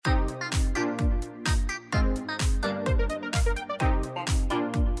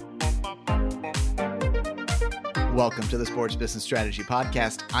Welcome to the Sports Business Strategy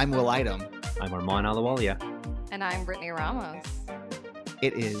Podcast. I'm Will Item. I'm Arman Alawalia. And I'm Brittany Ramos.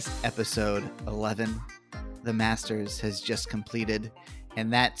 It is episode 11. The Masters has just completed,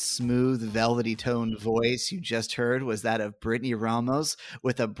 and that smooth, velvety toned voice you just heard was that of Brittany Ramos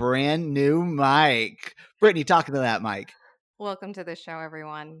with a brand new mic. Brittany, talking to that mic. Welcome to the show,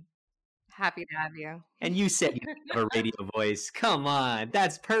 everyone. Happy to have you. And you said you have a radio voice. Come on,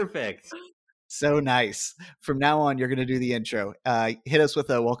 that's perfect. So nice. From now on, you're going to do the intro. Hit us with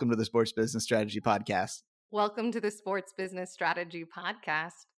a welcome to the Sports Business Strategy Podcast. Welcome to the Sports Business Strategy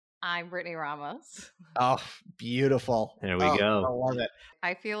Podcast. I'm Brittany Ramos. Oh, beautiful. There we go. I love it.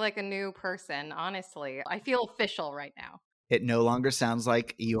 I feel like a new person, honestly. I feel official right now. It no longer sounds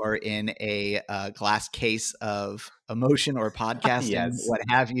like you are in a glass case of emotion or podcasting, Yes. what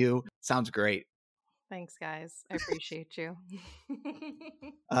have you. Sounds great. Thanks, guys. I appreciate you.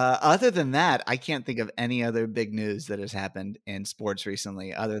 Other than that, I can't think of any other big news that has happened in sports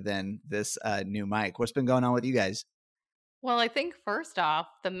recently other than this new mic. What's been going on with you guys? Well, I think first off,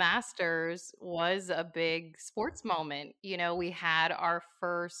 the Masters was a big sports moment. You know, we had our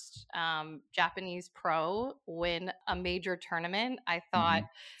first Japanese pro win a major tournament. I thought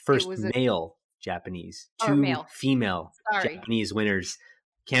First it was male Japanese, Or two male. female Sorry. Japanese winners.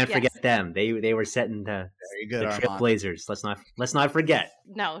 Can't Yes. forget them. They were setting the Very good, Armand. Trailblazers. Let's not forget.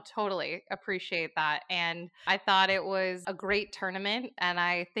 No, totally appreciate that. And I thought it was a great tournament. And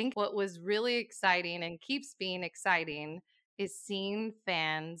I think what was really exciting and keeps being exciting is seeing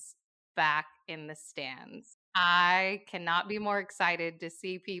fans back in the stands. I cannot be more excited to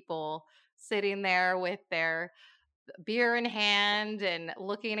see people sitting there with their beer in hand and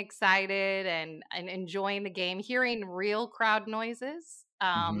looking excited and enjoying the game, hearing real crowd noises.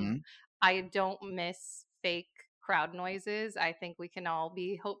 Mhm. I don't miss fake crowd noises. I think we can all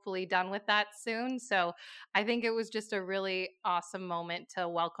be hopefully done with that soon. So I think it was just a really awesome moment to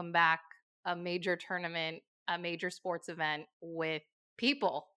welcome back a major tournament, a major sports event with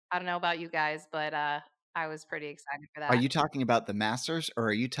people. I don't know about you guys, but I was pretty excited for that. Are you talking about the Masters or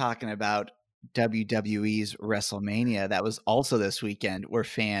are you talking about WWE's WrestleMania that was also this weekend where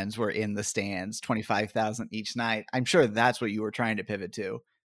fans were in the stands, 25,000 each night? I'm sure that's what you were trying to pivot to.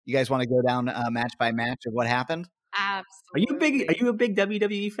 You guys want to go down match by match of what happened? Absolutely. Are you a big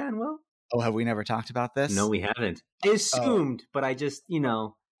WWE fan, Will? Oh, have we never talked about this? No, we haven't. I assumed, but I just, if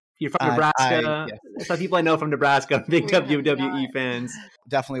you're from I- Nebraska, yes. some people I know from Nebraska are big We have WWE not. fans.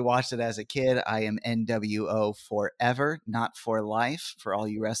 Definitely watched it as a kid. I am NWO forever, not for life. For all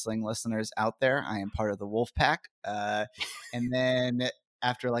you wrestling listeners out there, I am part of the Wolfpack. And then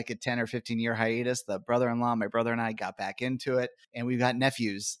after like a 10 or 15 year hiatus, my brother and I got back into it. And we've got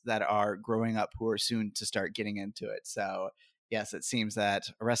nephews that are growing up who are soon to start getting into it. So yes, it seems that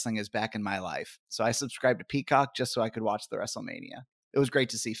wrestling is back in my life. So I subscribed to Peacock just so I could watch the WrestleMania. It was great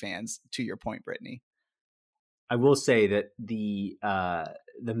to see fans, to your point, Brittany. I will say that the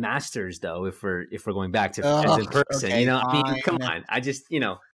Masters, though, if we're going back to fans in person, okay, come fine. on. I just,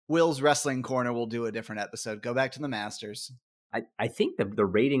 Will's Wrestling Corner will do a different episode. Go back to the Masters. I think the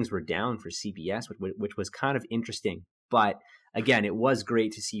ratings were down for CBS, which was kind of interesting. But again, it was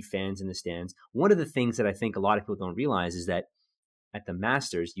great to see fans in the stands. One of the things that I think a lot of people don't realize is that at the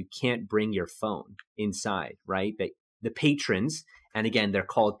Masters, you can't bring your phone inside, right? That the patrons, and again, they're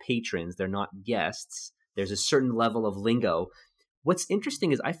called patrons, they're not guests. There's a certain level of lingo. What's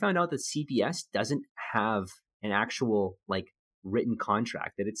interesting is I found out that CBS doesn't have an actual written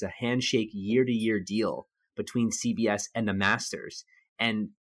contract, that it's a handshake year-to-year deal between CBS and the Masters. And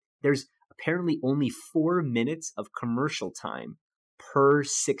there's apparently only 4 minutes of commercial time per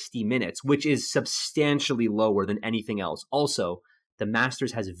 60 minutes, which is substantially lower than anything else. Also, the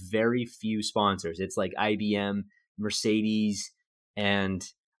Masters has very few sponsors. It's like IBM, Mercedes, and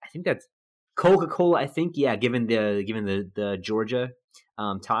I think that's Coca-Cola. I think, yeah, given the Georgia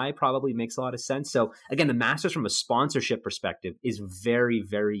tie, probably makes a lot of sense. So again, the Masters from a sponsorship perspective is very,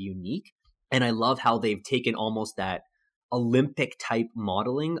 very unique. And I love how they've taken almost that Olympic type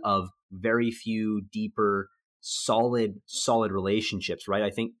modeling of very few deeper, solid relationships, right? I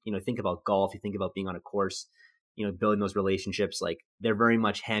think, think about golf, you think about being on a course, building those relationships, they're very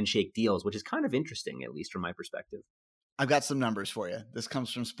much handshake deals, which is kind of interesting, at least from my perspective. I've got some numbers for you. This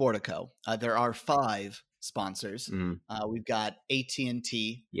comes from Sportico. There are 5 sponsors. We've got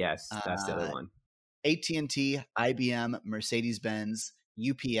AT&T. Yes, that's the other one. AT&T, IBM, Mercedes-Benz,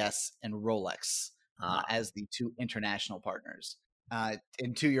 UPS, and Rolex as the 2 international partners.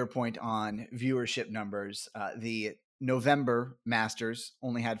 And to your point on viewership numbers, the November Masters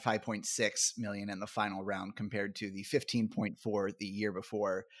only had 5.6 million in the final round compared to the 15.4 the year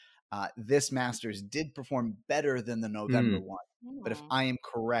before. This Masters did perform better than the November one. But if I am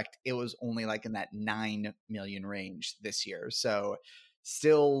correct, it was only like in that 9 million range this year. So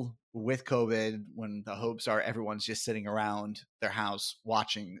still with COVID, when the hopes are everyone's just sitting around their house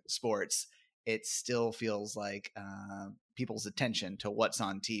watching sports, it still feels like people's attention to what's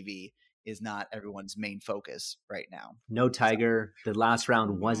on TV is not everyone's main focus right now. No Tiger. The last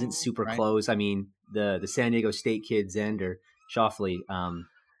round wasn't super close. I mean, the San Diego State kid, Xander Schauffele,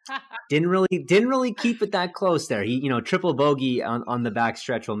 didn't really keep it that close there. He, triple bogey on the back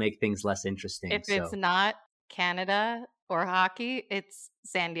stretch will make things less interesting. If it's not Canada or hockey, it's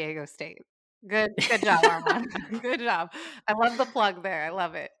San Diego State. Good job, Armand. Good job. I love the plug there. I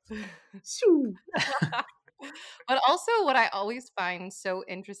love it. But also what I always find so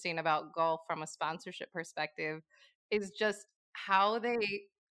interesting about golf from a sponsorship perspective is just how they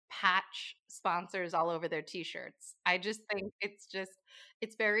patch sponsors all over their t-shirts. I just think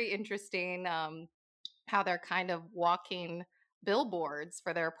it's very interesting how they're kind of walking billboards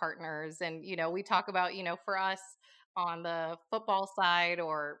for their partners. And, we talk about, for us on the football side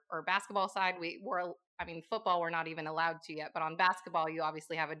or basketball side, football, we're not even allowed to yet, but on basketball, you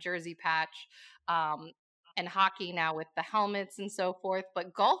obviously have a jersey patch, and hockey now with the helmets and so forth.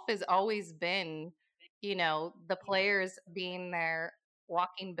 But golf has always been, the players being there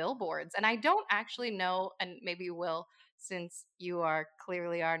walking billboards. And I don't actually know, and maybe you will, since you are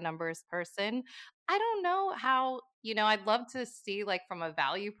clearly our numbers person, I don't know how, I'd love to see, like, from a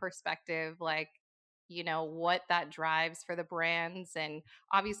value perspective, like, what that drives for the brands. And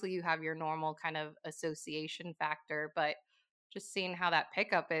obviously you have your normal kind of association factor, but just seeing how that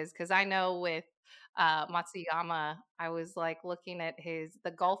pickup is. Because I know with Matsuyama, I was like looking at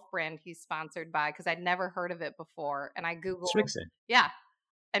the golf brand he's sponsored by, because I'd never heard of it before, and I googled Srixon. Yeah,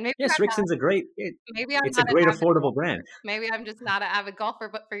 and maybe Srixon's a great affordable brand. Maybe I'm just not an avid golfer,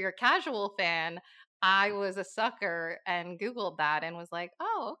 but for your casual fan, I was a sucker and googled that and was like,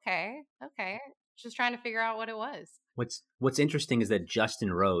 oh, okay, just trying to figure out what it was. What's interesting is that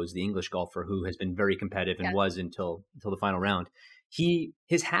Justin Rose, the English golfer who has been very competitive and was until the final round,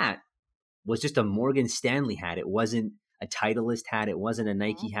 his hat was just a Morgan Stanley hat. It wasn't a Titleist hat. It wasn't a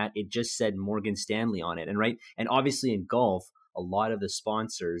Nike hat. It just said Morgan Stanley on it. And obviously in golf, a lot of the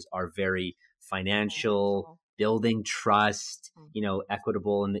sponsors are very financial, building trust,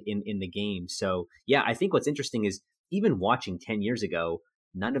 equitable in the game. So yeah, I think what's interesting is even watching 10 years ago,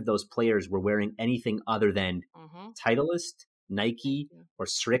 none of those players were wearing anything other than Titleist, Nike, or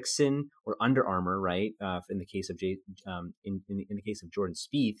Srixon, or Under Armour, right? In the case of in the case of Jordan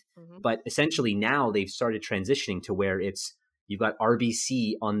Spieth, but essentially now they've started transitioning to where you've got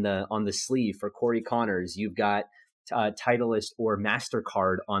RBC on the sleeve for Corey Connors, you've got Titleist or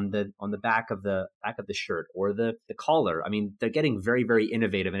MasterCard on the back of the shirt or the collar. I mean, they're getting very, very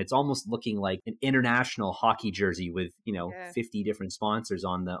innovative, and it's almost looking like an international hockey jersey with 50 different sponsors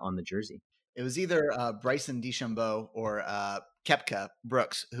on the jersey. It was either Bryson DeChambeau or Koepka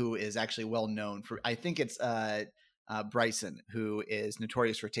Brooks, who is actually well known for. I think it's Bryson, who is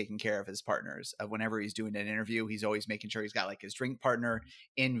notorious for taking care of his partners. Whenever he's doing an interview, he's always making sure he's got like his drink partner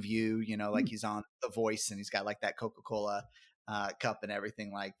in view, like he's on The Voice and he's got like that Coca-Cola cup and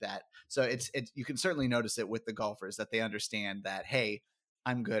everything like that. So it's you can certainly notice it with the golfers that they understand that, hey,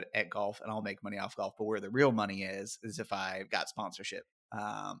 I'm good at golf and I'll make money off golf, but where the real money is if I've got sponsorship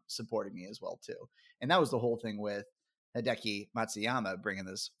supporting me as well too. And that was the whole thing with Hideki Matsuyama bringing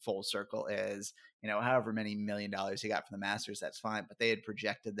this full circle is, however many $1 million he got from the Masters, that's fine. But they had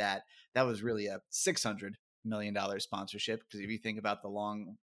projected that was really a $600 million sponsorship. Because if you think about the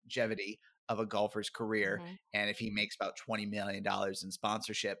longevity of a golfer's career, and if he makes about $20 million in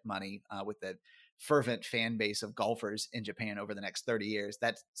sponsorship money with the fervent fan base of golfers in Japan over the next 30 years,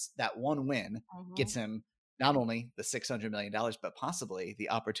 that one win gets him not only the $600 million, but possibly the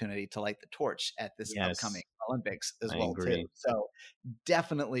opportunity to light the torch at this upcoming Olympics as well too. So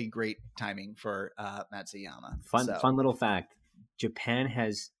definitely great timing for Matsuyama. Fun little fact: Japan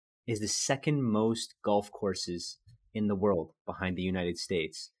is the second most golf courses in the world behind the United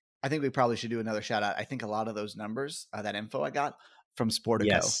States. I think we probably should do another shout out. I think a lot of those numbers, that info I got from Sportico.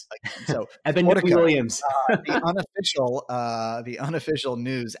 Yes. So Evan Williams, the unofficial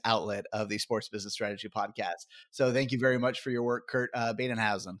news outlet of the Sports Business Strategy podcast. So thank you very much for your work, Kurt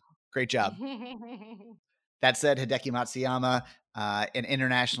Badenhausen. Great job. That said, Hideki Matsuyama, an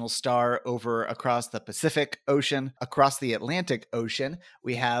international star over across the Pacific Ocean, across the Atlantic Ocean,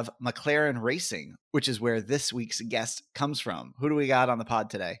 we have McLaren Racing, which is where this week's guest comes from. Who do we got on the pod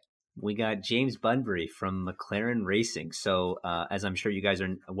today? We got James Bunbury from McLaren Racing. So as I'm sure you guys are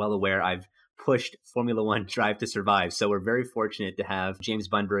well aware, I've pushed Formula One Drive to Survive. So we're very fortunate to have James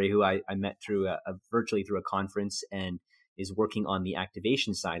Bunbury, who I met through virtually through a conference, and is working on the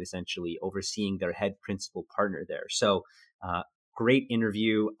activation side, essentially overseeing their head principal partner there. So great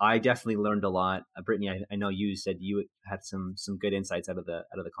interview. I definitely learned a lot. Brittany, I know you said you had some good insights out of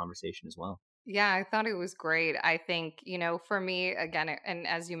the conversation as well. Yeah, I thought it was great. I think, for me, again, and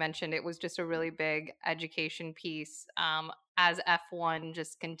as you mentioned, it was just a really big education piece. As F1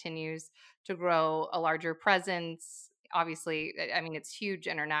 just continues to grow a larger presence, obviously, I mean, it's huge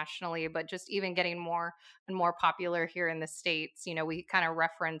internationally, but just even getting more and more popular here in the States. We kind of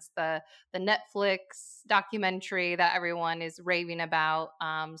reference the Netflix documentary that everyone is raving about.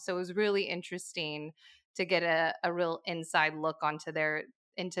 So it was really interesting to get a real inside look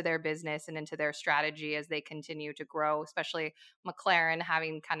into their business and into their strategy as they continue to grow, especially McLaren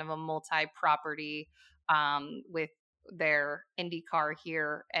having kind of a multi-property with their IndyCar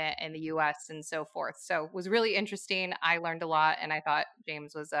here in the US and so forth. So it was really interesting. I learned a lot, and I thought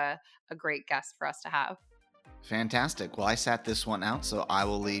James was a great guest for us to have. Fantastic. Well, I sat this one out, so I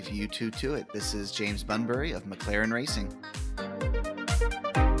will leave you two to it. This is James Bunbury of McLaren Racing.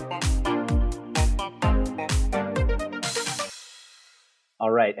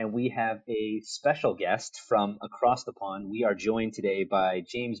 All right, and we have a special guest from across the pond. We are joined today by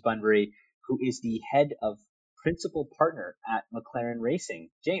James Bunbury, who is the head of principal partner at McLaren Racing.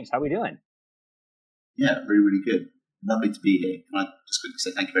 James, how are we doing? Yeah, really, really good. Lovely to be here. Can I just quickly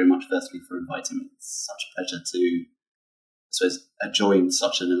say thank you very much, firstly, for inviting me. It's such a pleasure to, I suppose, join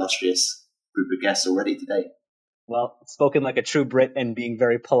such an illustrious group of guests already today. Well, spoken like a true Brit and being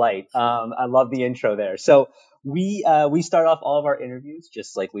very polite. I love the intro there. So we start off all of our interviews,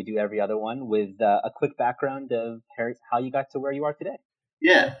 just like we do every other one, with a quick background of how you got to where you are today.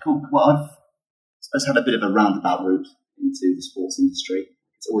 Yeah, cool. Well, I've had a bit of a roundabout route into the sports industry.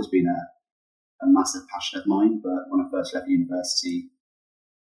 It's always been a massive passion of mine, but when I first left university,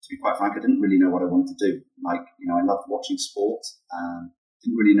 to be quite frank, I didn't really know what I wanted to do. I loved watching sport.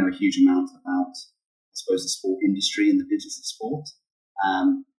 Didn't really know a huge amount about, I suppose, the sport industry and the business of sport,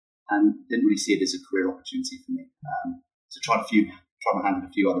 and didn't really see it as a career opportunity for me. So tried my hand at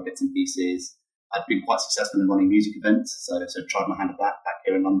a few other bits and pieces. I'd been quite successful in running music events, so tried my hand at that back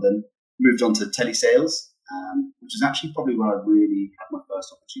here in London. Moved on to telesales, which is actually probably where I really had my first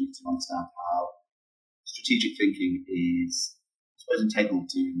opportunity to understand how strategic thinking is, I suppose, integral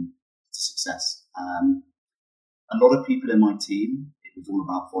to success. A lot of people in my team, it was all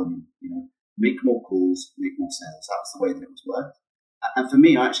about volume. Make more calls, make more sales. That was the way that it was worked. And for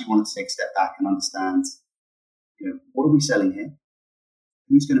me, I actually wanted to take a step back and understand, what are we selling here?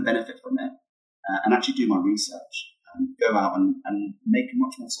 Who's going to benefit from it? And actually do my research, go out and make a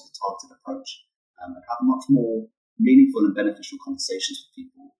much more sort of targeted approach, and have much more meaningful and beneficial conversations with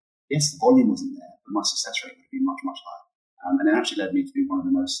people. Yes, the volume wasn't there, but my success rate would be much, much higher. And it actually led me to be one of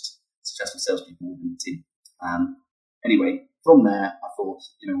the most successful salespeople within the team. Anyway, from there, I thought,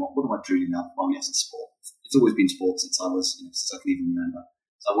 what do I truly love? Well, yes, it's sport. It's always been sport since I can even remember.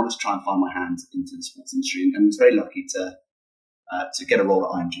 So I wanted to try and find my hand into the sports industry, and was very lucky to get a role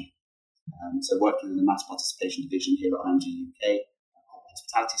at IMG. So I worked within the mass participation division here at IMG UK,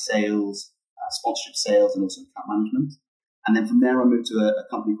 hospitality sales, sponsorship sales, and also account management. And then from there, I moved to a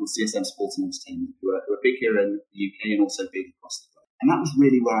company called CSM Sports and Entertainment, who are big here in the UK and also big across the globe. And that was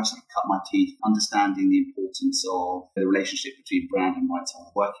really where I sort of cut my teeth, understanding the importance of the relationship between brand and rights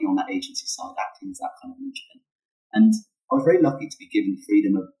holder, working on that agency side, acting as that kind of linchpin. And I was very lucky to be given the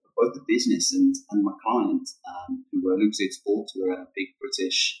freedom of both the business and my client, who were Lucozade Sport, who are a big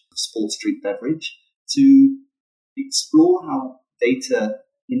British sports drink beverage, to explore how data,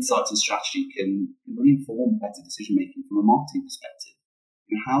 insights and strategy can really inform better decision making from a marketing perspective.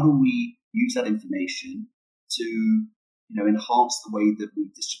 How do we use that information to enhance the way that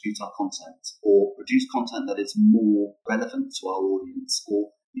we distribute our content, or produce content that is more relevant to our audience, or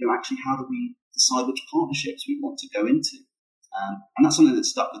actually how do we decide which partnerships we want to go into? And that's something that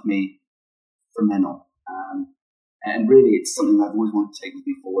stuck with me from then on. And really, it's something I've always wanted to take with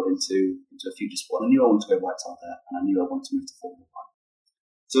me forward into a future sport. I knew I wanted to go right out there, and I knew I wanted to move to Formula One.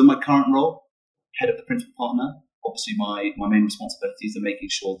 So in my current role, head of the principal partner, obviously my main responsibilities are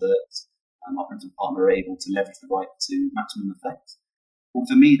making sure that our principal partner are able to leverage the right to maximum effect. And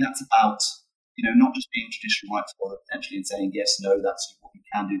for me, that's about, not just being traditional rights holder potentially and saying, yes, no, that's what we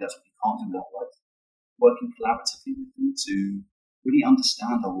can do, that's what we can't do with our rights. Working collaboratively with them to really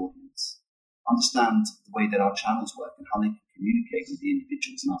understand our audience, understand the way that our channels work and how they can communicate with the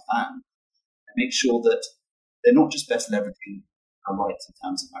individuals and our fans, and make sure that they're not just best leveraging our rights in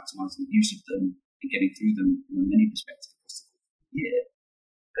terms of maximising the use of them and getting through them from a many perspectives across the year,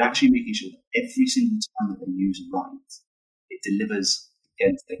 but actually making sure that every single time that they use a right, it delivers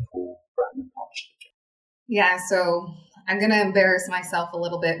against their core brand and partnership objective. Yeah, so I'm going to embarrass myself a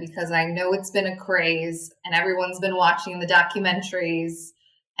little bit because I know it's been a craze and everyone's been watching the documentaries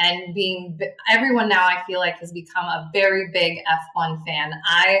and everyone now I feel like has become a very big F1 fan.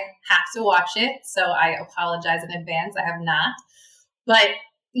 I have to watch it, so I apologize in advance. I have not. But,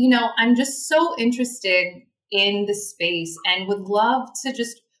 I'm just so interested in the space and would love to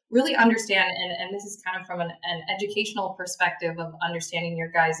just really understand, and this is kind of from an educational perspective of understanding your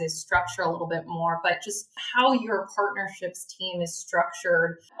guys' structure a little bit more, but just how your partnerships team is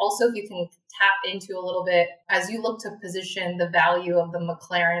structured. Also, if you can tap into a little bit as you look to position the value of the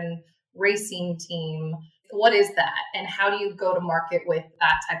McLaren racing team, what is that? And how do you go to market with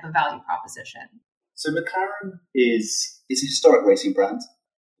that type of value proposition? So McLaren is a historic racing brand,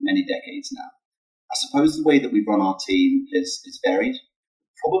 many decades now. I suppose the way that we run our team is varied.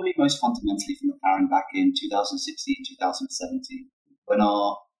 Probably most fundamentally from McLaren back in 2016, 2017, when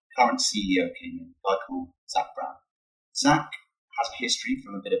our current CEO came in, a guy called Zak Brown. Zak has a history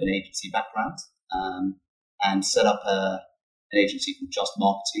from a bit of an agency background and set up an agency called Just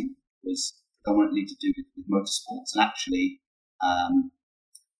Marketing, was predominantly to do with motorsports, and actually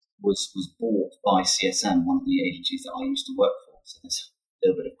was bought by CSM, one of the agencies that I used to work for. So there's a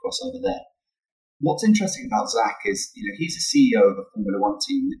little bit of crossover there. What's interesting about Zak is, he's a CEO of a Formula One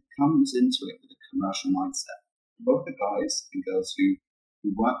team that comes into it with a commercial mindset. Both the guys and girls who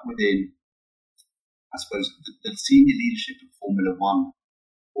work within, I suppose, the senior leadership of Formula One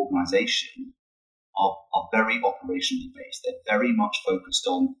organisation are very operationally based. They're very much focused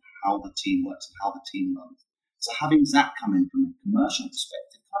on how the team works and how the team runs. So having Zak come in from a commercial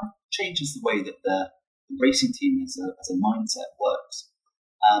perspective kind of changes the way that the racing team as a mindset works.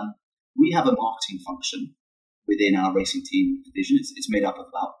 We have a marketing function within our racing team division. It's made up of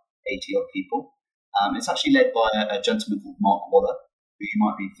about 80 odd people. It's actually led by a gentleman called Mark Waller, who you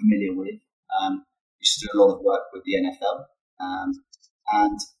might be familiar with. He used to do a lot of work with the NFL.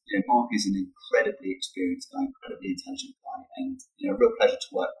 And Mark is an incredibly experienced guy, incredibly intelligent guy, and a real pleasure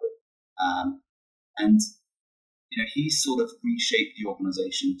to work with. And he's sort of reshaped the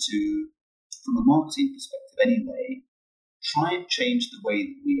organisation to, from a marketing perspective anyway, try and change the way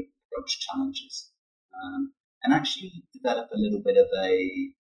that we approach challenges, and actually develop a little bit of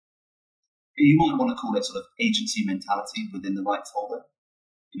you might want to call it sort of agency mentality within the rights holder.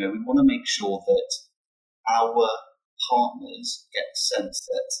 We want to make sure that our partners get the sense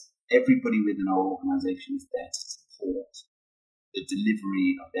that everybody within our organisation is there to support the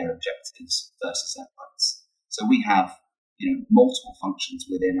delivery of their objectives versus their rights. So we have multiple functions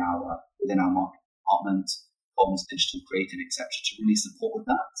within our market department, comms, digital, creative, etc., to really support with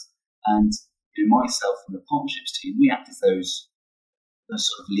that. And myself and the partnerships team, we act as those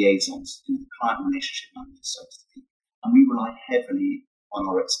sort of liaisons, the client relationship managers, so to speak. And we rely heavily on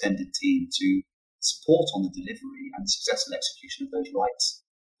our extended team to support on the delivery and the successful execution of those rights,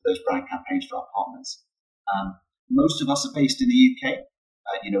 those brand campaigns for our partners. Most of us are based in the UK.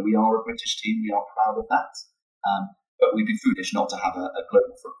 We are a British team. We are proud of that. But we'd be foolish not to have a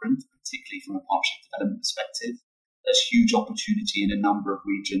global footprint, particularly from a partnership development perspective. There's huge opportunity in a number of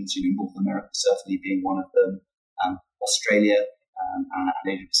regions, North America certainly being one of them, Australia and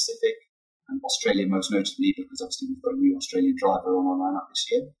Asia Pacific, and Australia most notably because obviously we've got a new Australian driver on our lineup this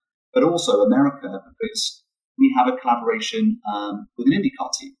year, but also America because we have a collaboration with an IndyCar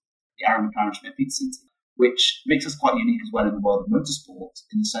team, the Aaron McLaren Schmidt-Peterson team, which makes us quite unique as well in the world of motorsport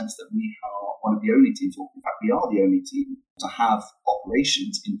in the sense that we are one of the only teams, or in fact we are the only team, to have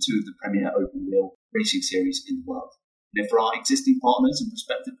operations in two of the premier open-wheel racing series in the world. For our existing partners and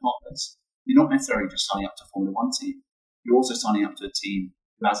prospective partners, you're not necessarily just signing up to a Formula One team, you're also signing up to a team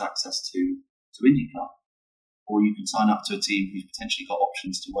who has access to IndyCar. Or you can sign up to a team who's potentially got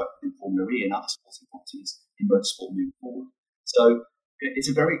options to work within Formula E and other sporting properties in motorsport moving forward. So it's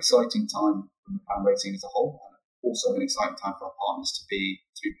a very exciting time for McLaren Racing as a whole, and also an exciting time for our partners to be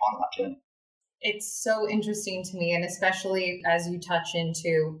part of that journey. It's so interesting to me, and especially as you touch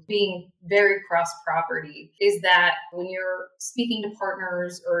into being very cross-property, is that when you're speaking to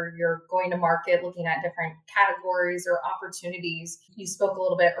partners or you're going to market, looking at different categories or opportunities, you spoke a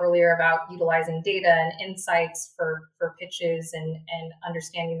little bit earlier about utilizing data and insights for pitches and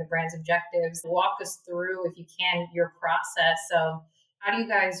understanding the brand's objectives. Walk us through, if you can, your process of how do you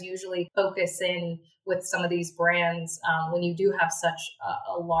guys usually focus in with some of these brands when you do have such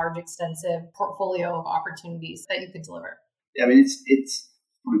a large, extensive portfolio of opportunities that you could deliver? Yeah, I mean, it's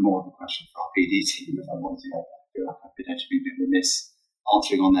probably more of a question for our PD team if I wanted to. I feel like I've potentially been remiss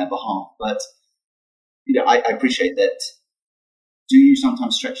answering on their behalf. But, I appreciate that do you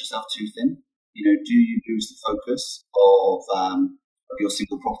sometimes stretch yourself too thin? Do you lose the focus of your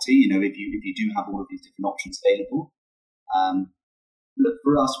single property? If you do have all of these different options available. Look,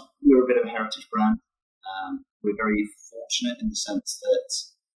 for us, we're a bit of a heritage brand. We're very fortunate in the sense that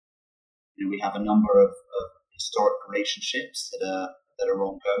we have a number of historic relationships that are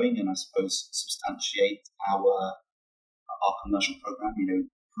ongoing, and I suppose substantiate our commercial program.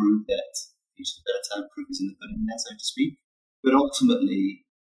 Prove that, use the better term, proof is in the pudding there, so to speak. But ultimately,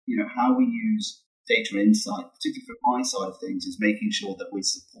 how we use data insight, particularly from my side of things, is making sure that we're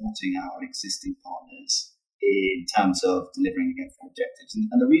supporting our existing partners in terms of delivering against their objectives.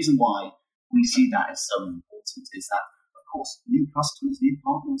 And the reason why we see that as so important is that, of course, new customers, new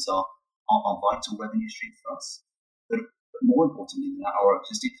partners are vital revenue streams for us. But more importantly than that, our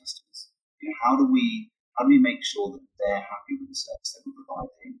existing customers. How do we make sure that they're happy with the service that we're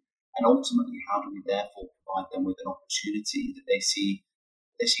providing? And ultimately, how do we therefore provide them with an opportunity that they see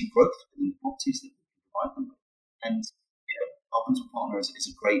growth within the properties that we can provide them with? And our principal partner is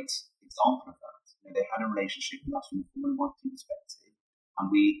a great example of that. They had a relationship with us from a Formula 1 team perspective,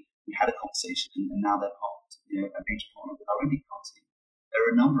 and we had a conversation, and now they're a major partner with our IndyCar team. There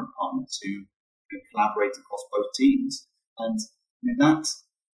are a number of partners who collaborate across both teams, and that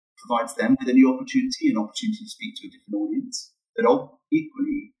provides them with a new opportunity, an opportunity to speak to a different audience. But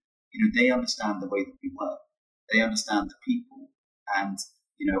equally, they understand the way that we work. They understand the people and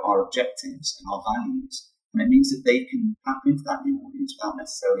our objectives and our values, and it means that they can tap into that new audience without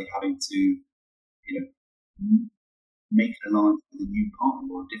necessarily having to make an alliance with a new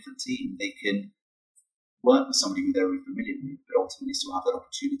partner or a different team. They can work with somebody who they're already familiar with, but ultimately still have that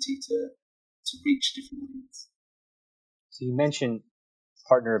opportunity to reach different audience. So you mentioned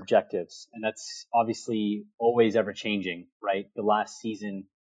partner objectives, and that's obviously always ever changing, right? The last season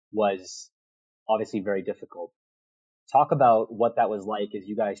was obviously very difficult. Talk about what that was like as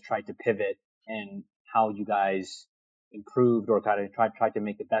you guys tried to pivot and how you guys improved or kind of tried to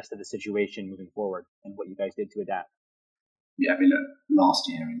make the best of the situation moving forward, and what you guys did to adapt. Yeah, look, last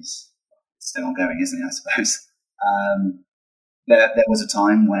year is still ongoing, isn't it, I suppose? There was a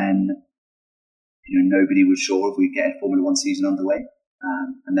time when nobody was sure if we'd get a Formula 1 season underway,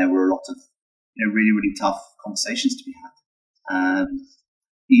 and there were a lot of really, really tough conversations to be had.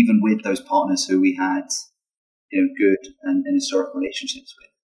 Even with those partners who we had good and historic relationships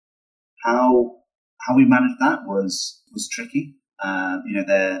with. How we managed that was tricky.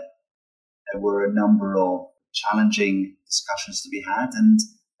 There were a number of challenging discussions to be had, and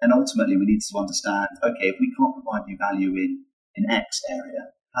ultimately we needed to understand, okay, if we can't provide you value in X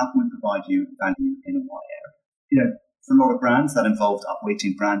area, how can we provide you value in a Y area? For a lot of brands, that involved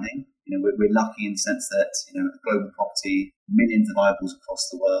upweighting branding. We're lucky in the sense that, a global property, millions of eyeballs across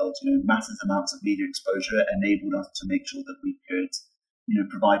the world, massive amounts of media exposure enabled us to make sure that we could,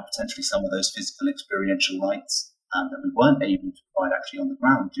 provide potentially some of those physical experiential rights that we weren't able to provide actually on the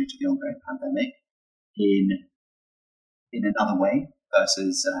ground due to the ongoing pandemic in another way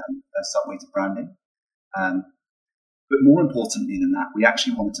versus upweighted branding. But more importantly than that, we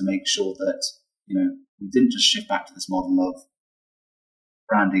actually wanted to make sure that, we didn't just shift back to this model of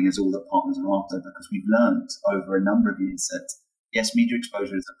branding is all that partners are after, because we've learned over a number of years that, yes, media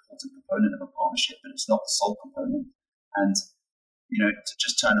exposure is an important component of a partnership, but it's not the sole component. And, to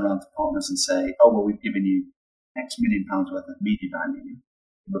just turn around to partners and say, oh, well, we've given you X million pounds worth of media value in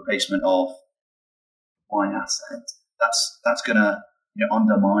replacement of Y asset, that's going to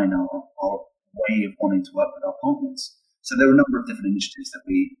undermine our way of wanting to work with our partners. So there are a number of different initiatives that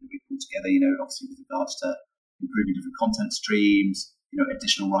we pulled together, obviously with regards to improving different content streams,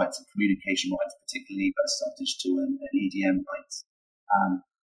 additional rights and communication rights, particularly versus our digital and EDM rights.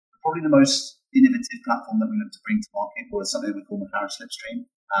 Probably the most innovative platform that we looked to bring to market was something we call McLaren Slipstream,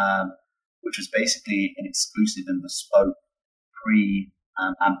 which was basically an exclusive and bespoke pre-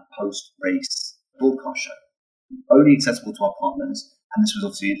 and post-race broadcast show, only accessible to our partners. And this was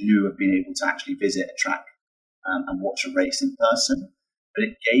obviously in lieu of being able to actually visit a track and watch a race in person. But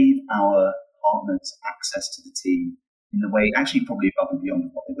it gave our partners access to the team in the way, actually probably above and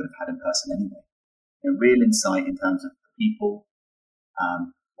beyond what they would have had in person anyway. Real insight in terms of the people,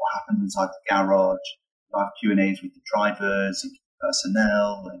 what happens inside the garage, live Q&As with the drivers and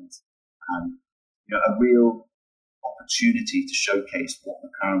personnel, and a real opportunity to showcase what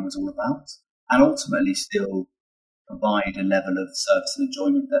McLaren was all about, and ultimately still provide a level of service and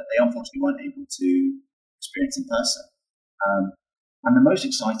enjoyment that they unfortunately weren't able to experience in person. And the most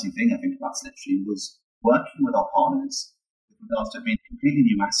exciting thing, I think, about Slipstream was working with our partners with regards to it being a completely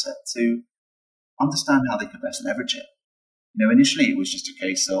new asset to understand how they could best leverage it. Initially it was just a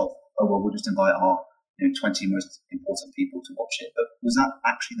case of, oh, well, we'll just invite our 20 most important people to watch it. But was that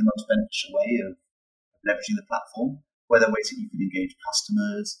actually the most beneficial way of leveraging the platform? Were there ways that you could engage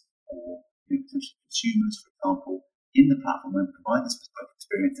customers or potentially consumers, for example, in the platform and provide this bespoke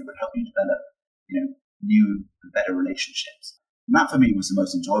experience that would help you develop, new and better relationships? And that for me was the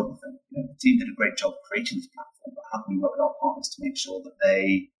most enjoyable thing. The team did a great job creating this platform, but how can we work with our partners to make sure that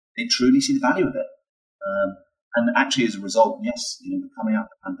they truly see the value of it? And actually, as a result, yes, we're coming out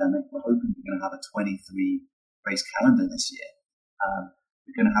of the pandemic. We're hoping we're going to have a 23 race calendar this year.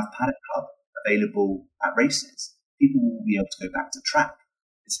 We're going to have Paddock Club available at races. People will be able to go back to track.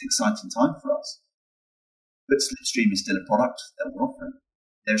 It's an exciting time for us. But Slipstream is still a product that we're offering.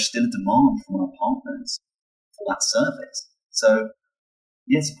 There's still a demand from our partners for that service. So,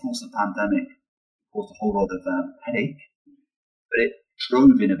 yes, of course, the pandemic caused a whole lot of headache, but it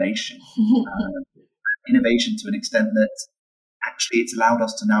drove innovation. Innovation to an extent that actually it's allowed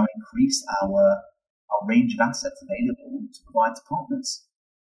us to now increase our range of assets available to provide to partners.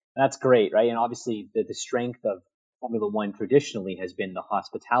 That's great, right? And obviously the strength of Formula One traditionally has been the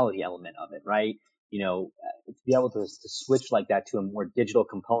hospitality element of it, right? To be able to switch like that to a more digital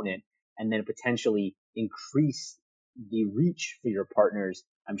component and then potentially increase the reach for your partners,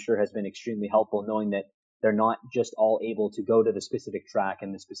 I'm sure has been extremely helpful, knowing that they're not just all able to go to the specific track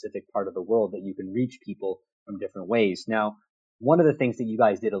in the specific part of the world, that you can reach people from different ways. Now, one of the things that you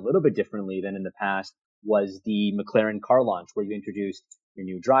guys did a little bit differently than in the past was the McLaren car launch, where you introduced your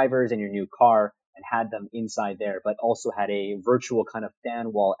new drivers and your new car and had them inside there, but also had a virtual kind of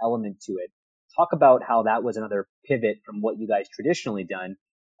fan wall element to it. Talk about how that was another pivot from what you guys traditionally done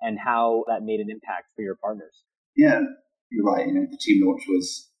and how that made an impact for your partners. Yeah, you're right. The team launch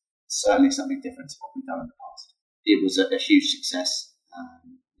was certainly something different to what we've done in the past. It was a huge success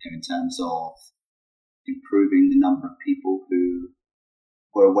in terms of improving the number of people who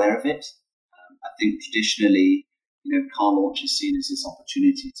were aware of it. I think traditionally, car launch is seen as this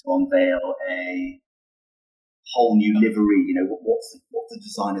opportunity to unveil a whole new livery. What's the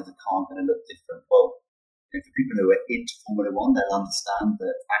design of the car going to look different? Well, for people who are into Formula One, they'll understand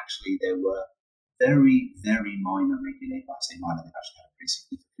that actually there were very, very minor regulations. I say minor, they've actually had a pretty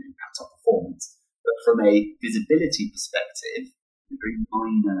significant impact on performance. But from a visibility perspective, very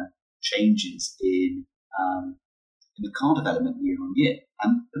minor changes in the car development year on year.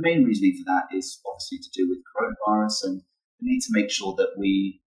 And the main reasoning for that is obviously to do with coronavirus and the need to make sure that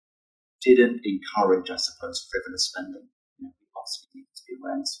we didn't encourage, I suppose, frivolous spending. We obviously need to be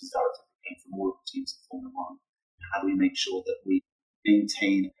aware, and this was directive that came from all of the teams of Formula One. How do we make sure that we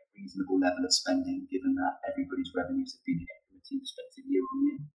maintain a reasonable level of spending, given that everybody's revenues have been hit from a team perspective year on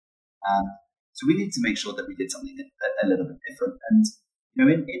year? So we need to make sure that we did something a little bit different. And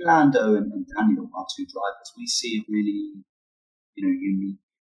in Lando and Daniel, our two drivers, we see a really unique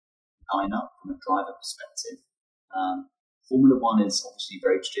lineup from a driver perspective. Formula One is obviously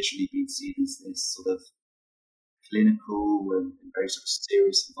very traditionally been seen as this sort of clinical and very sort of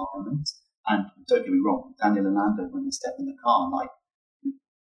serious environment. And don't get me wrong, Daniel and Lando, when they step in the car,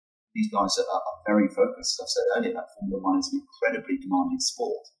 these guys are very focused. As I said earlier, that Formula One is an incredibly demanding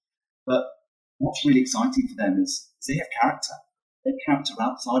sport. But what's really exciting for them is they have character. They have character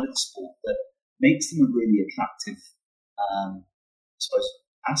outside of the sport that makes them a really attractive,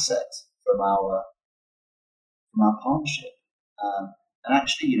 asset from our partnership. And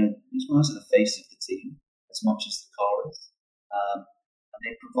actually, these guys are the face of the team as much as the car is. And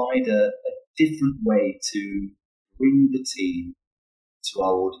they provide a different way to bring the team to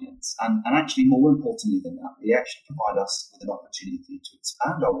our audience. And actually, more importantly than that, they actually provide us with an opportunity to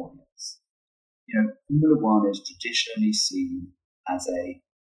expand our audience. Formula One is traditionally seen as a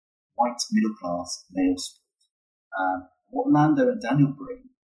white middle-class male sport. What Lando and Daniel bring,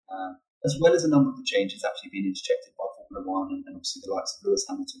 as well as a number of the changes actually being interjected by Formula One and obviously the likes of Lewis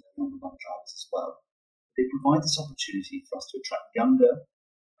Hamilton and a number of other drivers as well, they provide this opportunity for us to attract younger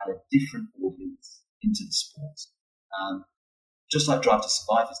and a different audience into the sport. Just like Drive to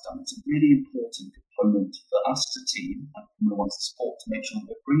Survive has done, it's a really important component for us as a team and Formula One as a sport to make sure that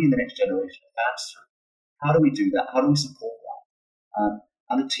we're bringing the next generation of fans through. How do we do that? How do we support that?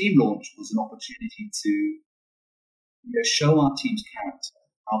 And the team launch was an opportunity to show our team's character,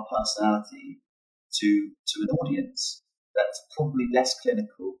 our personality to an audience that's probably less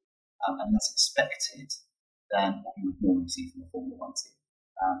clinical and less expected than what you would normally see from a Formula One team.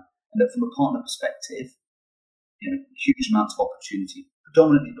 And that from a partner perspective, huge amounts of opportunity,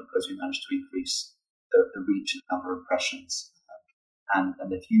 predominantly because we managed to increase the reach and number of impressions and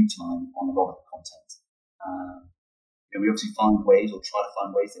the view time on a lot of the content. We obviously find ways, or try to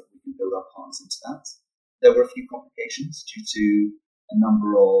find ways, that we can build our partners into that. There were a few complications due to a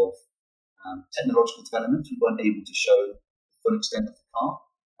number of Technological development, we weren't able to show the full extent of the car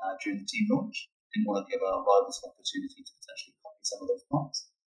during the team launch. Didn't want to give our rivals an opportunity to potentially copy some of those parts.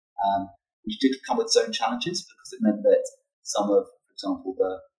 Which did come with its own challenges because it meant that some of, for example,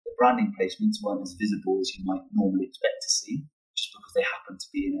 the branding placements weren't as visible as you might normally expect to see, just because they happened to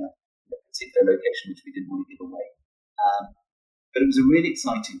be in a particular location which we didn't want to give away. But it was a really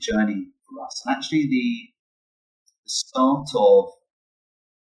exciting journey for us. And actually the start of,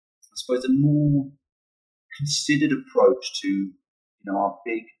 I suppose, a more considered approach to our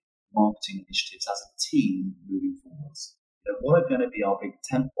big marketing initiatives as a team moving forwards. What are going to be our big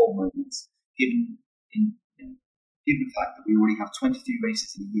tentpole moments, given the fact that we already have 23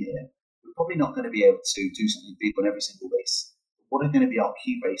 races in a year? We're probably not going to be able to do something big on every single race. What are going to be our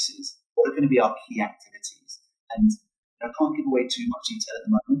key races? What are going to be our key activities? And I can't give away too much detail at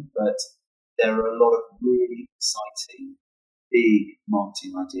the moment, but there are a lot of really exciting, big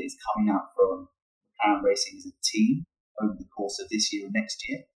marketing ideas coming out from McLaren Racing as a team over the course of this year and next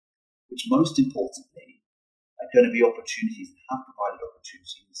year, which most importantly are going to be opportunities that have provided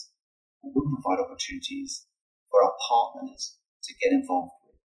opportunities or will provide opportunities for our partners to get involved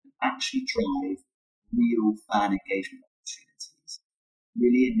with and actually drive real fan engagement opportunities,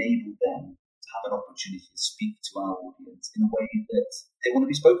 really enable them to have an opportunity to speak to our audience in a way that they want to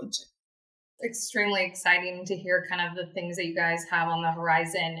be spoken to. Extremely exciting to hear kind of the things that you guys have on the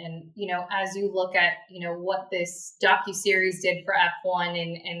horizon. And, as you look at, what this docuseries did for F1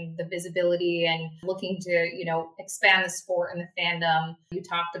 and the visibility and looking to, expand the sport and the fandom, you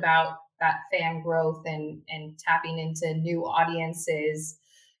talked about that fan growth and tapping into new audiences,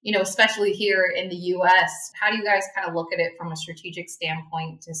 especially here in the US. How do you guys kind of look at it from a strategic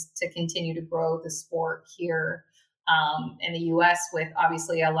standpoint to continue to grow the sport here in the US, with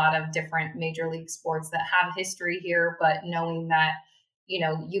obviously a lot of different major league sports that have history here, but knowing that,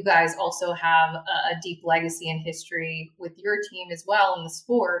 you guys also have a deep legacy and history with your team as well in the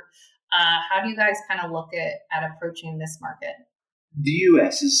sport. How do you guys kind of look at approaching this market? The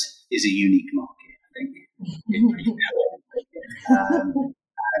US is a unique market, I think. And,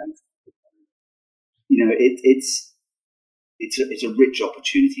 it's a rich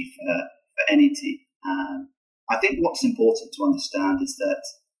opportunity for any team. I think what's important to understand is that,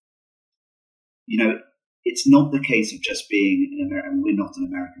 it's not the case of just being an American. We're not an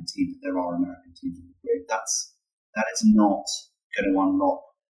American team, but there are American teams in the grid. That is not going to unlock,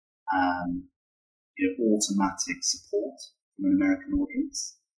 automatic support from an American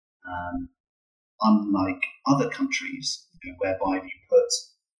audience. Unlike other countries, whereby if you put,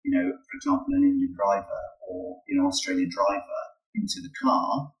 for example, an Indian driver or an Australian driver into the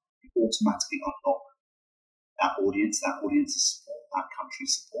car, you automatically unlock that audience's support, that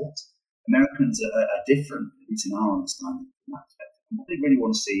country's support. Americans are different, at least in our understanding from that perspective. And what they really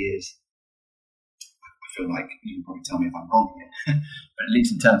want to see is, I feel like you can probably tell me if I'm wrong here, but at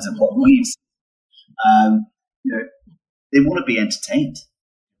least in terms of what we've seen, they want to be entertained.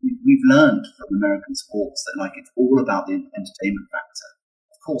 We've learned from American sports that it's all about the entertainment factor.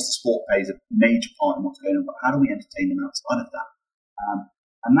 Of course, the sport plays a major part in what's going on, but how do we entertain them outside of that?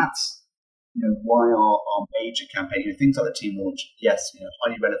 And that's why our major campaign, things like the team launch, yes,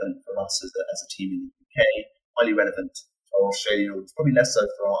 highly relevant for us as a team in the UK, highly relevant for our Australian audience, probably less so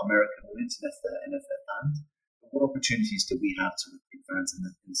for our American audience and if they're fans. But what opportunities do we have to recruit fans in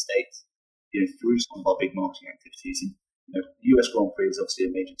the States, through some of our big marketing activities? And the US Grand Prix is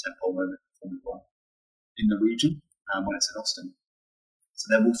obviously a major tentpole moment for Formula One in the region when it's in Austin. So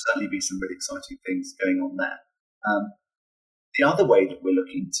there will certainly be some really exciting things going on there. The other way that we're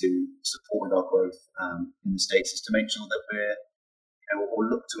looking to support with our growth in the States is to make sure that or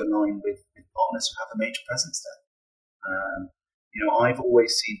look to align with partners who have a major presence there. I've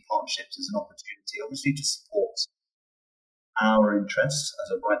always seen partnerships as an opportunity, obviously, to support our interests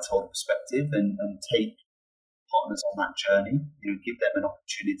as a rights holder perspective and take partners on that journey, give them an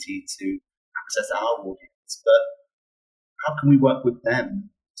opportunity to access our audience. But how can we work with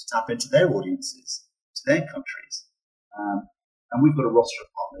them to tap into their audiences, to their countries? And we've got a roster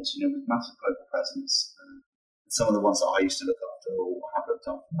of partners, with massive global presence. Some of the ones that I used to look after or have looked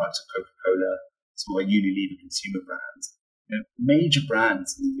after, like Coca-Cola, some of our Unilever consumer brands, major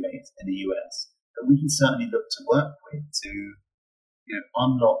brands in the US that we can certainly look to work with to,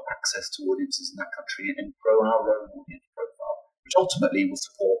 unlock access to audiences in that country and grow our own audience profile, which ultimately will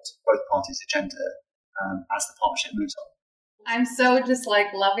support both parties' agenda as the partnership moves on. I'm so just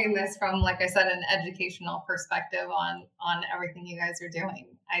loving this from, like I said, an educational perspective on everything you guys are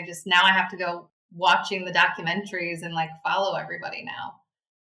doing. Now I have to go watching the documentaries and follow everybody now.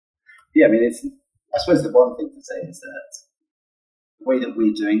 Yeah, I mean, I suppose the one thing to say is that the way that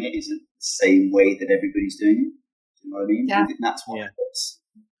we're doing it isn't the same way that everybody's doing it. Do you know what I mean? Yeah. I think that's what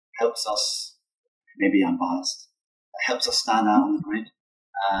helps us. Maybe I'm biased. It helps us stand out on the grid.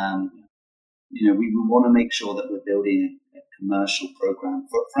 We want to make sure that we're building a commercial program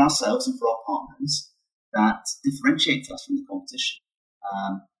for ourselves and for our partners that differentiates us from the competition.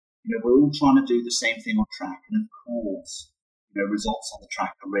 We're all trying to do the same thing on track, and of course, results on the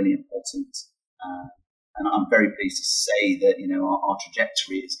track are really important. And I'm very pleased to say that our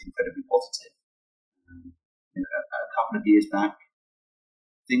trajectory is incredibly positive. A couple of years back,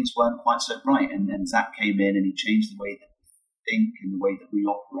 things weren't quite so bright, and Zach came in and he changed the way that we think and the way that we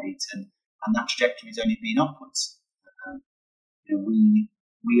operate, and that trajectory has only been upwards.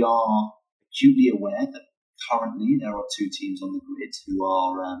 We are acutely aware that currently there are two teams on the grid who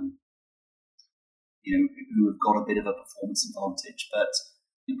are who have got a bit of a performance advantage, but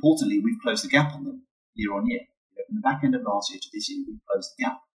importantly, we've closed the gap on them year on year. From the back end of last year to this year, we've closed the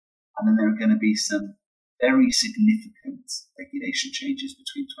gap, and then there are going to be some very significant regulation changes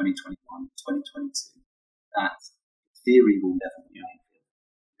between 2021 and 2022 that, in theory, will level the playing field.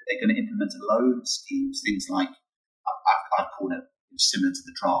 They're going to implement a load of schemes, things like I've called it similar to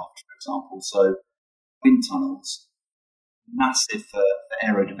the draft, for example. So wind tunnels, massive for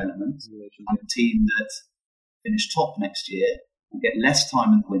aero development, and the team that finished top next year will get less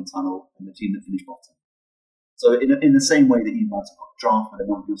time in the wind tunnel than the team that finished bottom. So in the same way that you might have got drafted in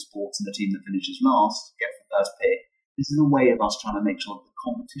one of your sports and the team that finishes last gets the first pick, this is a way of us trying to make sure that the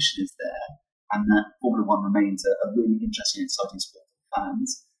competition is there and that Formula One remains a really interesting and exciting sport for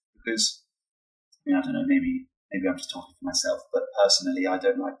fans. Because, I don't know, maybe I'm just talking for myself, but personally, I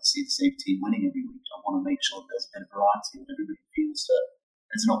don't like to see the same team winning every week. I want to make sure that there's a bit of variety and everybody feels that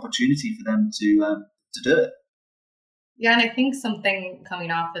there's an opportunity for them to do it. Yeah, and I think something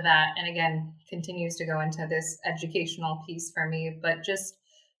coming off of that, and again, continues to go into this educational piece for me, but just,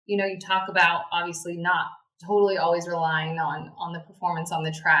 you talk about obviously not totally always relying on the performance on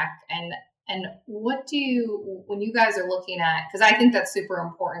the track. And what do you, when you guys are looking at, because I think that's super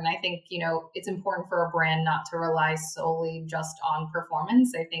important. I think, it's important for a brand not to rely solely just on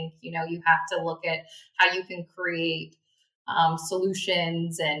performance. I think, you have to look at how you can create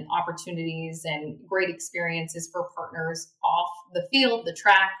solutions and opportunities and great experiences for partners off the field, the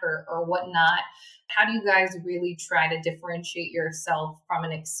track, or whatnot. How do you guys really try to differentiate yourself from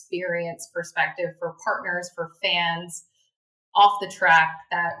an experience perspective for partners, for fans off the track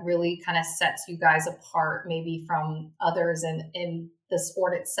that really kind of sets you guys apart maybe from others in the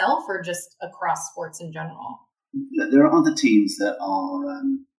sport itself or just across sports in general? There are other teams that are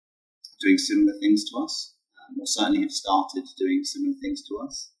doing similar things to us. Or certainly have started doing similar things to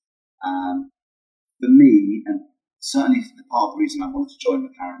us. For me, and certainly the part of the reason I wanted to join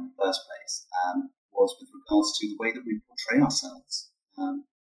McLaren in the first place, was with regards to the way that we portray ourselves.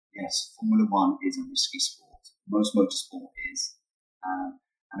 Yes, Formula One is a risky sport. Most motorsport is.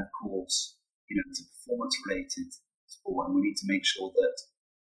 And of course, it's a performance-related sport, and we need to make sure that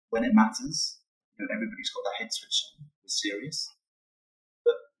when it matters, everybody's got their head switched on. We're serious.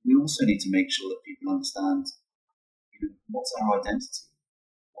 But we also need to make sure that people understand what's our identity,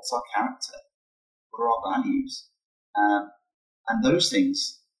 what's our character, what are our values, and those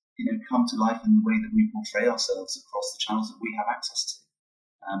things, come to life in the way that we portray ourselves across the channels that we have access to.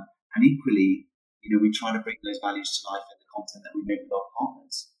 And equally, we try to bring those values to life in the content that we make with our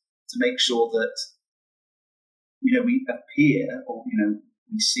partners to make sure that, we appear or,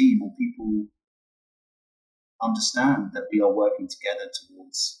 we seem or people understand that we are working together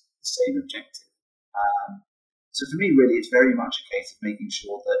towards the same objective. So for me, really, it's very much a case of making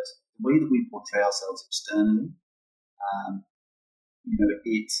sure that the way that we portray ourselves externally,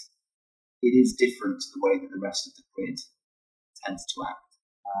 it is different to the way that the rest of the grid tends to act.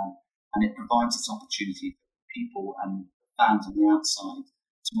 And it provides this opportunity for people and fans on the outside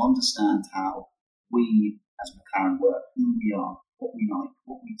to understand how we, as McLaren, work, who we are, what we like,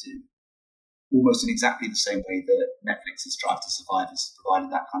 what we do, almost in exactly the same way that Netflix's Drive to Survive has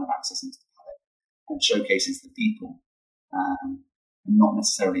provided that kind of access into the paddock and showcases the people, and not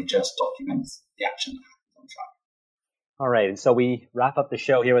necessarily just documents the action that happens on track. All right, and so we wrap up the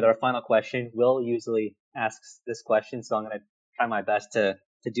show here with our final question. Will usually asks this question, so I'm going to try my best to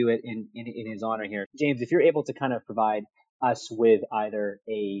do it in his honor here. James, if you're able to kind of provide us with either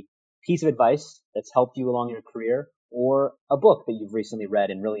a piece of advice that's helped you along your career or a book that you've recently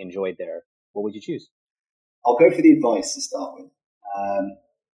read and really enjoyed there, what would you choose? I'll go for the advice to start with.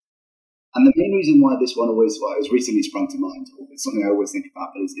 And the main reason why this one always has recently sprung to mind, or it's something I always think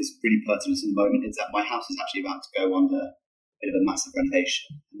about, but is pretty pertinent at the moment, is that my house is actually about to go under a bit of a massive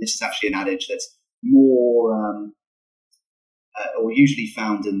renovation. And this is actually an adage that's more or usually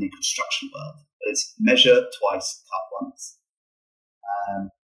found in the construction world. But it's measure twice, cut once.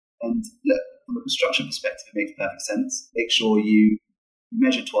 And look, from a construction perspective, it makes perfect sense. Make sure you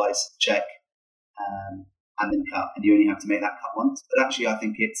measure twice, check, and then cut, and you only have to make that cut once. But actually, I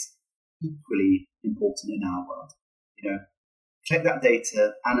think it's equally important in our world. Collect that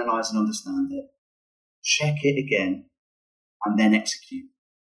data, analyze and understand it, check it again, and then execute.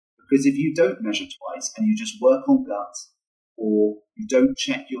 Because if you don't measure twice and you just work on gut, or you don't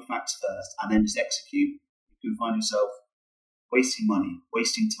check your facts first and then just execute, you can find yourself wasting money,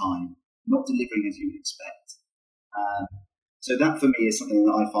 wasting time, not delivering as you would expect. So that for me is something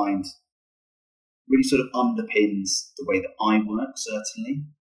that I find really sort of underpins the way that I work, certainly,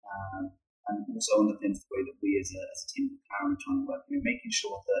 and also underpins the way that we as a team at McLaren are trying to work. Making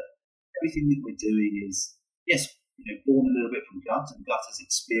sure that everything that we're doing is, yes, born a little bit from gut, and gut is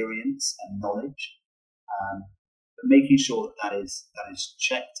experience and knowledge, but making sure that is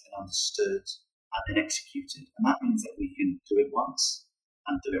checked and understood and then executed. And that means that we can do it once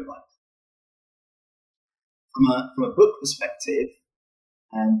and do it right. From a book perspective,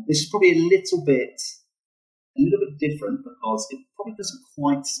 and this is probably a little bit different because it probably doesn't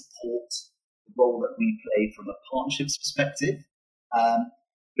quite support the role that we play from a partnerships perspective.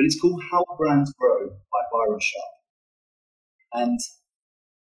 But it's called How Brands Grow by Byron Sharp. And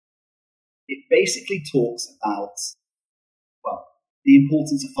it basically talks about, the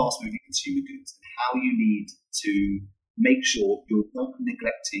importance of fast-moving consumer goods and how you need to make sure you're not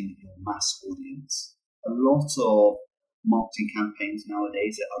neglecting your mass audience. A lot of marketing campaigns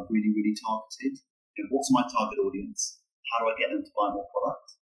nowadays are really, really targeted. What's my target audience? How do I get them to buy more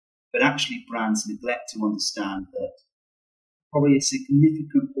product? But actually, brands neglect to understand that probably a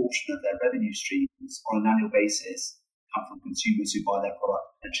significant portion of their revenue streams on an annual basis come from consumers who buy their product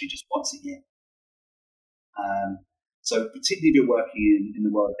potentially just once a year. So particularly if you're working in the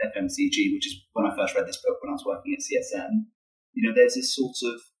world of FMCG, which is when I first read this book when I was working at CSM, there's this sort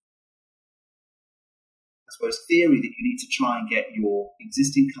of, I suppose, theory that you need to try and get your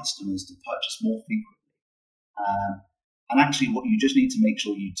existing customers to purchase more frequently. And actually what you just need to make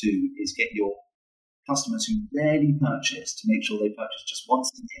sure you do is get your customers who rarely purchase to make sure they purchase just once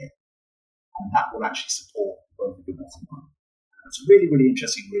a year. And that will actually support growth of your bottom line. It's a really, really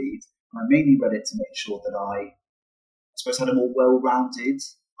interesting read. And I mainly read it to make sure that I suppose had a more well-rounded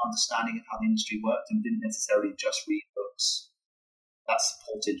understanding of how the industry worked and didn't necessarily just read books that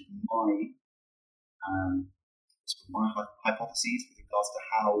supported my hypotheses with regards to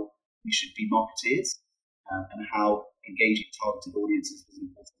how we should be marketeers and how engaging targeted audiences was an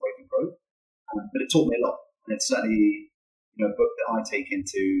important way for growth. But it taught me a lot, and it's certainly a book that I take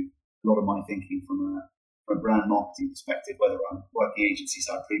into a lot of my thinking from a brand marketing perspective, whether I'm working agency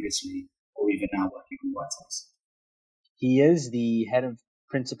side previously or even now working on White House. He is the head of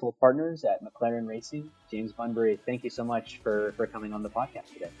principal partners at McLaren Racing. James Bunbury, thank you so much for coming on the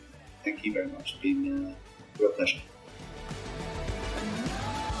podcast today. Thank you very much. It's been a real pleasure.